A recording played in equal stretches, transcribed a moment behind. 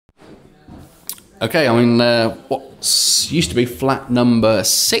Okay, I'm in what used to be flat number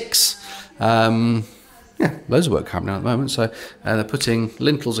 6. Yeah, loads of work happening at the moment. So they're putting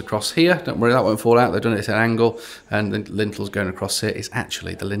lintels across here. Don't worry, that won't fall out. They've done it at an angle, and the lintel's going across here. It's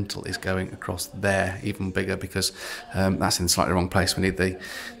actually the lintel is going across there, even bigger, because that's in the slightly wrong place. We need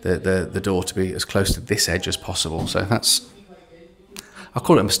the door to be as close to this edge as possible. So that's, I'll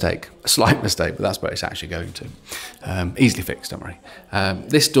call it a mistake, a slight mistake, but that's where it's actually going to. Easily fixed, don't worry.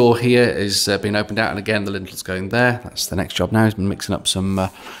 This door here is being opened out, and again the lintel's going there. That's the next job now. He's been mixing up some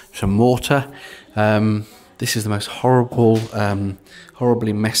mortar. This is the most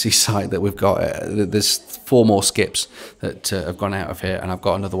horribly messy site that we've got. There's 4 more skips that have gone out of here, and I've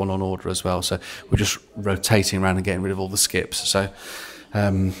got another one on order as well. So we're just rotating around and getting rid of all the skips. So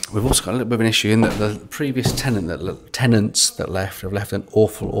we've also got a little bit of an issue in that the previous tenants that left have left an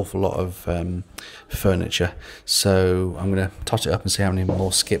awful lot of furniture. So I'm going to tot it up and see how many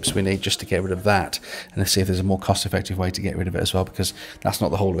more skips we need just to get rid of that, and see if there's a more cost-effective way to get rid of it as well, because that's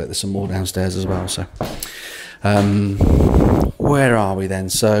not the whole of it. There's some more downstairs as well. So where are we then?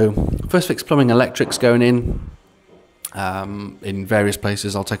 So first fix plumbing, electrics going in various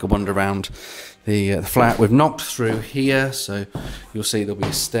places. I'll take a wander around the flat. We've knocked through here, so you'll see there'll be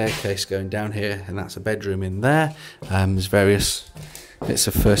a staircase going down here, and that's a bedroom in there. There's various bits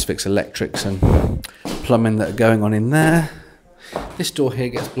of first fix electrics and plumbing that are going on in there. This door here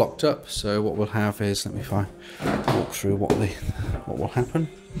gets blocked up, so what we'll have is, let me walk through what will happen.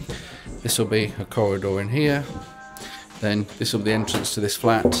 This will be a corridor in here, then this will be the entrance to this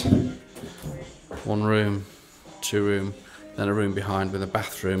flat. 1 room, 2 room, then a room behind with a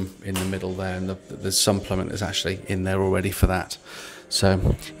bathroom in the middle there, and there's some plumbing that's actually in there already for that.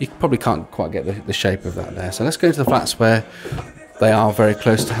 So you probably can't quite get the shape of that there. So let's go into the flats where they are very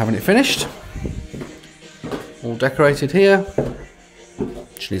close to having it finished. All decorated here.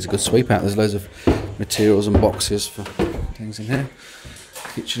 Which needs a good sweep out. There's loads of materials and boxes for things in here.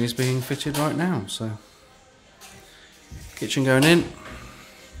 Kitchen is being fitted right now. So kitchen going in.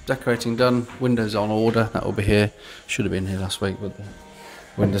 Decorating done, windows on order, that will be here. Should have been here last week, but the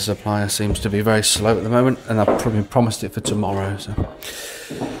window supplier seems to be very slow at the moment, and I've probably promised it for tomorrow. So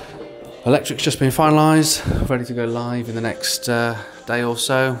electric's just been finalised, ready to go live in the next day or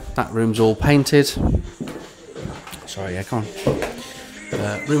so. That room's all painted. Sorry, yeah, come on.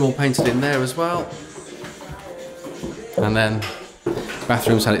 Room all painted in there as well. And then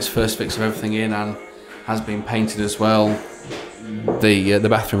bathroom's had its first fix of everything in and has been painted as well. The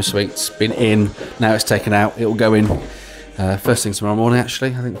bathroom suite's been in, now it's taken out. It will go in first thing tomorrow morning,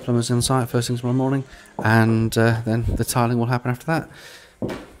 actually. I think the plumber's on site first thing tomorrow morning, and then the tiling will happen after that.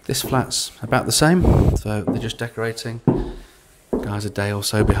 This flat's about the same, so they're just decorating. Guys a day or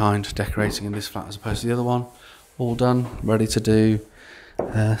so behind decorating in this flat as opposed to the other one. All done, ready to do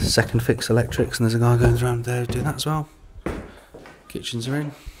second fix electrics, and there's a guy going around there doing that as well. Kitchens are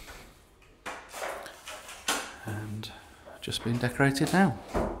in. And just been decorated now.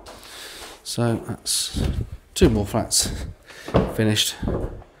 So that's 2 more flats finished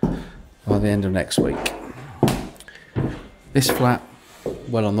by the end of next week. This flat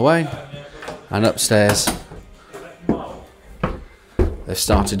well on the way, and upstairs they've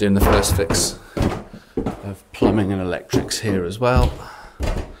started doing the first fix of plumbing and electrics here as well,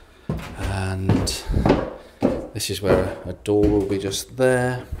 and this is where a door will be just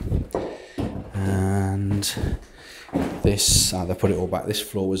there, and this, they put it all back. This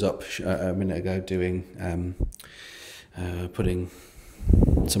floor was up a minute ago doing, putting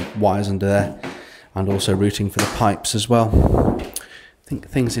some wires under there, and also routing for the pipes as well. I think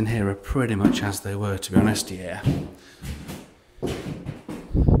things in here are pretty much as they were, to be honest, yeah.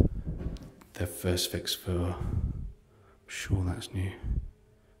 The first fix for, I'm sure that's new.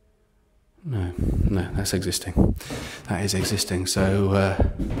 No, that's existing. That is existing, so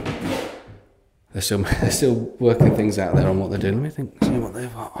they're still working things out there on what they're doing. Let me see what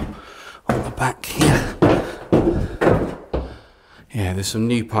they've got on the back here. Yeah, there's some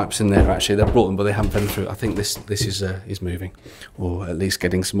new pipes in there actually. They've brought them, but they haven't been through. I think this is moving, or at least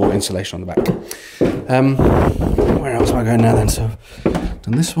getting some more insulation on the back. Where else am I going now then? So,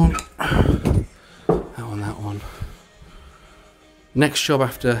 done this one, that one. Next job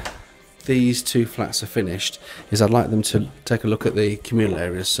after these 2 flats are finished is I'd like them to take a look at the communal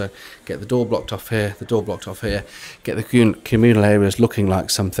areas. So get the door blocked off here, the door blocked off here, get the communal areas looking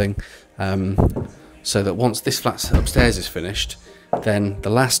like something, so that once this flat upstairs is finished, Then the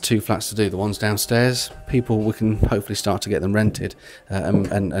last 2 flats to do, the ones downstairs, we can hopefully start to get them rented,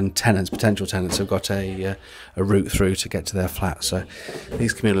 and tenants, potential tenants, have got a route through to get to their flat. So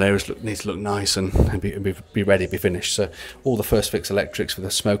these communal areas need to look nice and be ready to be finished. So all the first fix electrics for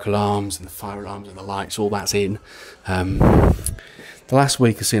the smoke alarms and the fire alarms and the lights, all that's in. The last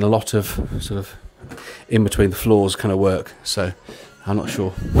week has seen a lot of sort of in between the floors kind of work. So I'm not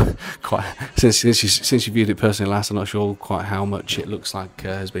sure quite, since you viewed it personally last, I'm not sure quite how much it looks like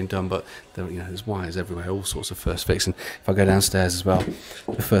has been done, but there's wires everywhere, all sorts of first fix. And if I go downstairs as well,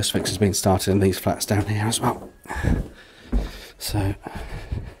 the first fix has been started in these flats down here as well. So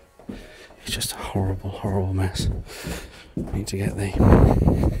it's just a horrible mess. Need to get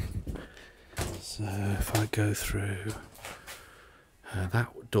so if I go through,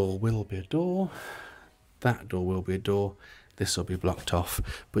 that door will be a door, that door will be a door, this will be blocked off,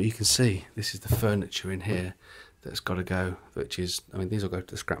 but you can see this is the furniture in here that's got to go, which is, I mean, these will go to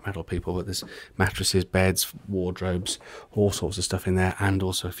the scrap metal people, but there's mattresses, beds, wardrobes, all sorts of stuff in there, and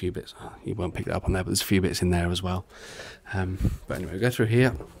also a few bits, you won't pick that up on there, but there's a few bits in there as well. But anyway, we go through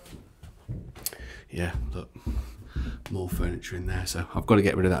here. Yeah, look, more furniture in there, so I've got to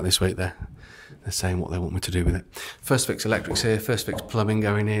get rid of that this week. They're saying what they want me to do with it. First fix electrics here, first fix plumbing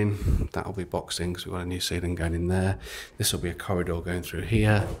going in, that'll be boxing because we've got a new ceiling going in there. This will be a corridor going through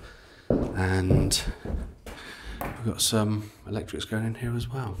here, and we've got some electrics going in here as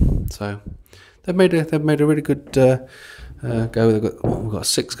well. So they've made a really good go. We've got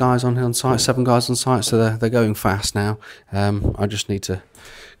 6 guys on site, 7 guys on site, so they're going fast now. I just need to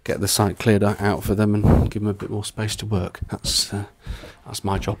get the site cleared out for them and give them a bit more space to work. That's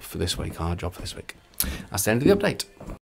my job for this week, our job for this week. That's the end of the update.